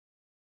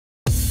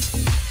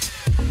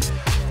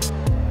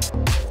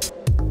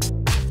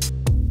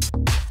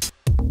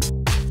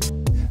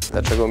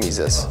Dlaczego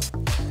Mises?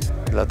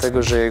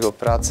 Dlatego, że jego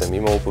prace,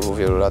 mimo upływu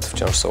wielu lat,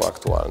 wciąż są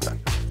aktualne.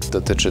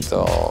 Dotyczy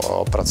to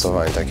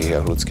opracowań takich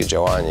jak ludzkie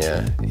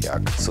działanie,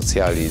 jak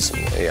socjalizm,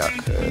 jak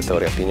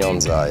teoria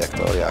pieniądza, jak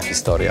teoria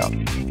historia.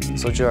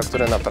 Są dzieła,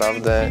 które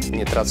naprawdę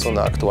nie tracą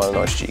na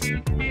aktualności.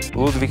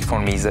 Ludwig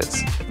von Mises,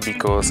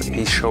 because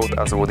he showed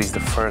us what is the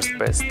first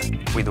best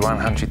with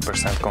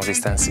 100%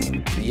 consistency.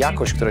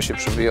 Jakość, która się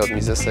przybija od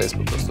Misesa, jest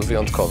po prostu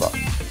wyjątkowa.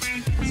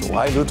 So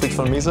why Ludwig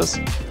von Mises?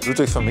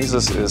 Ludwig von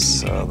Mises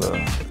is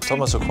the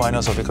Thomas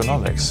Aquinas of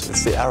economics.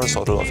 It's the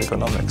Aristotle of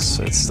economics.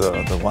 It's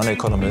the one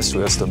economist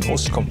who has the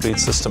most complete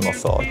system of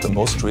thought, the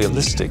most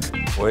realistic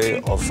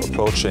way of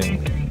approaching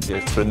the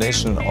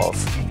explanation of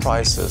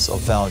prices, of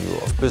value,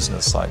 of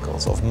business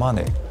cycles, of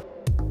money.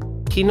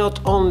 He not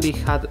only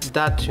had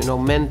that,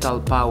 mental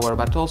power,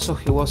 but also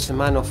he was a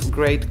man of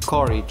great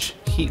courage.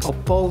 He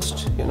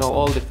opposed,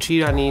 all the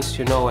tyrannies,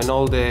 and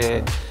all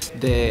the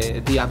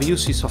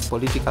abuses of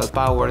political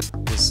power.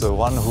 He's the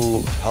one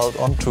who held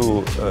on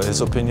to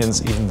his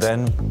opinions even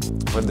then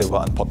when they were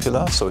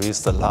unpopular, so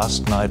he's the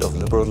last knight of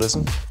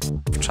liberalism.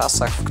 W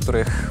czasach, w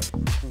których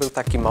był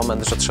taki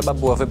moment, że trzeba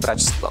było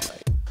wybrać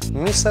stronę.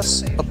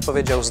 Mises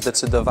odpowiedział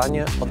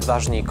zdecydowanie,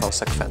 odważnie i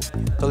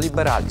konsekwentnie. To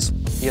liberalizm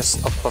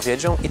jest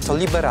odpowiedzią i to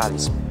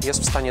liberalizm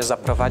jest w stanie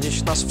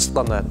zaprowadzić nas w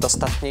stronę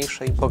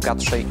dostatniejszej,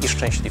 bogatszej i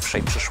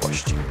szczęśliwszej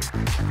przyszłości.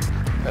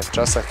 W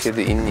czasach,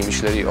 kiedy inni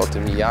myśleli o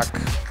tym, jak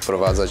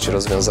wprowadzać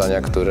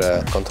rozwiązania,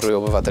 które kontrolują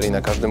obywateli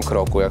na każdym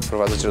kroku, jak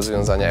wprowadzać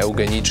rozwiązania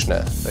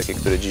eugeniczne, takie,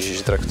 które dzisiaj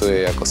się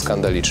traktuje jako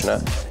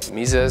skandaliczne,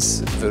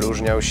 Mises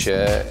wyróżniał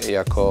się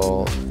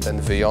jako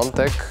ten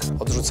wyjątek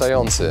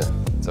odrzucający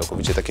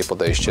całkowicie takie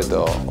podejście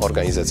do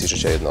organizacji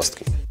życia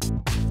jednostki.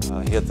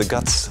 He had the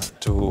guts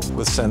to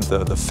withstand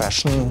the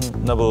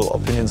fashionable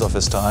opinions of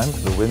his time,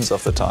 the winds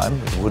of the time.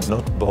 He would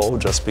not bow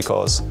just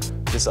because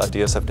his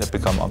ideas have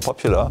become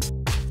unpopular.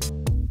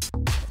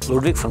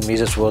 Ludwig von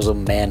Mises was a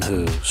man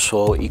who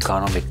saw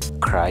economic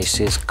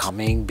crisis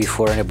coming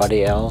before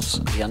anybody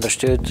else. He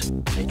understood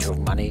the nature of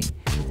money,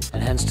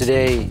 and hence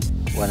today,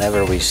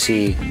 whenever we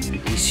see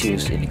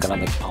issues in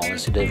economic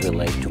policy that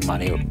relate to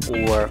money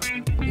or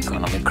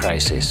economic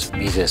crisis,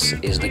 Mises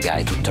is the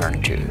guy to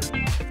turn to.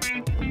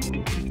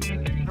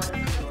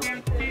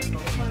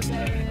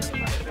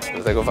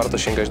 Dlatego warto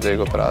sięgać do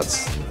jego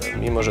prac.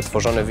 Mimo że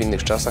tworzone w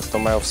innych czasach, to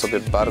mają w sobie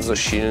bardzo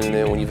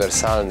silny,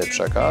 uniwersalny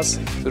przekaz,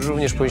 który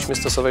również powinniśmy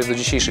stosować do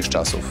dzisiejszych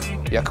czasów.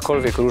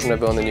 Jakkolwiek różne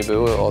by one nie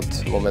były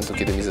od momentu,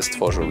 kiedy Mises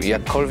stworzył.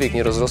 Jakkolwiek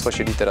nie rozrosła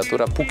się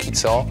literatura, póki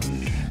co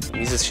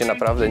Mises się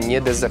naprawdę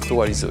nie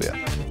dezaktualizuje.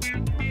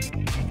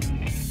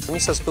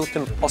 Mises był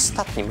tym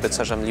ostatnim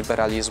rycerzem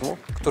liberalizmu,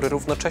 który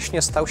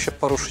równocześnie stał się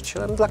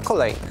poruszycielem dla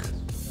kolejnych,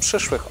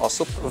 przyszłych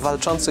osób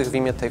walczących w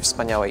imię tej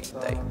wspaniałej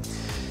idei.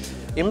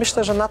 I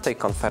myślę, że na tej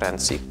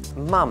konferencji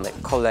mamy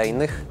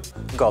kolejnych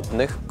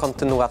godnych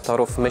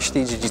kontynuatorów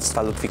myśli i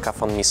dziedzictwa Ludwika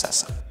von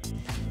Misesa.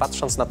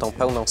 Patrząc na tą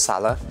pełną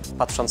salę,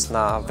 patrząc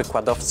na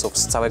wykładowców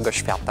z całego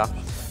świata,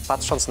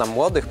 patrząc na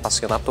młodych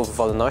pasjonatów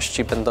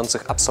wolności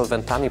będących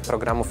absolwentami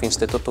programów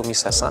Instytutu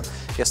Misesa,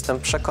 jestem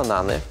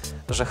przekonany,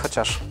 że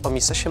chociaż o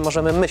Misesie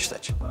możemy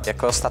myśleć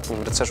jako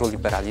ostatnim rycerzu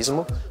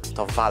liberalizmu,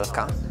 to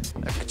walka,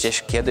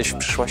 gdzieś kiedyś w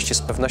przyszłości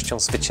z pewnością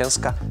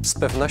zwycięska, z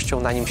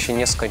pewnością na nim się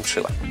nie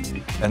skończyła.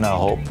 And I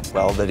hope,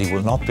 well, that he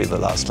will not be the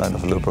last line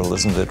of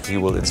liberalism, that he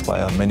will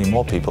inspire many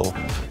more people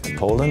in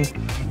Poland,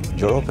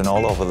 Europe and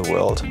all over the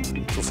world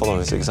to follow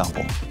his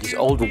example. This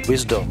old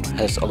wisdom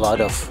has a lot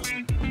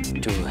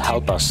to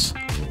help us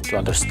to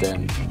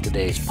understand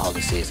today's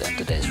policies and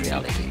today's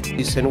reality.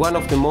 He's one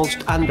of the most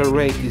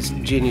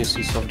underrated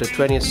geniuses of the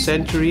 20th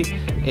century,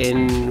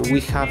 and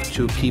we have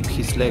to keep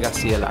his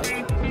legacy alive.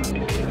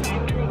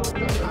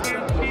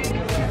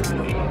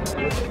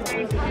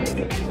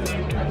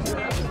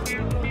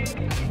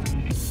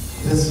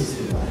 This is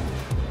the way.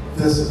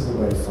 This is the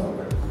way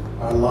forward.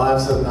 Our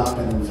lives have not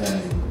been in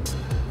vain.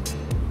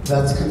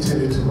 Let's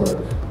continue to work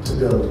to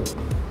build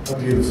a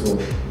beautiful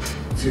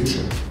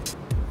future.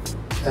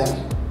 Thank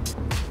you.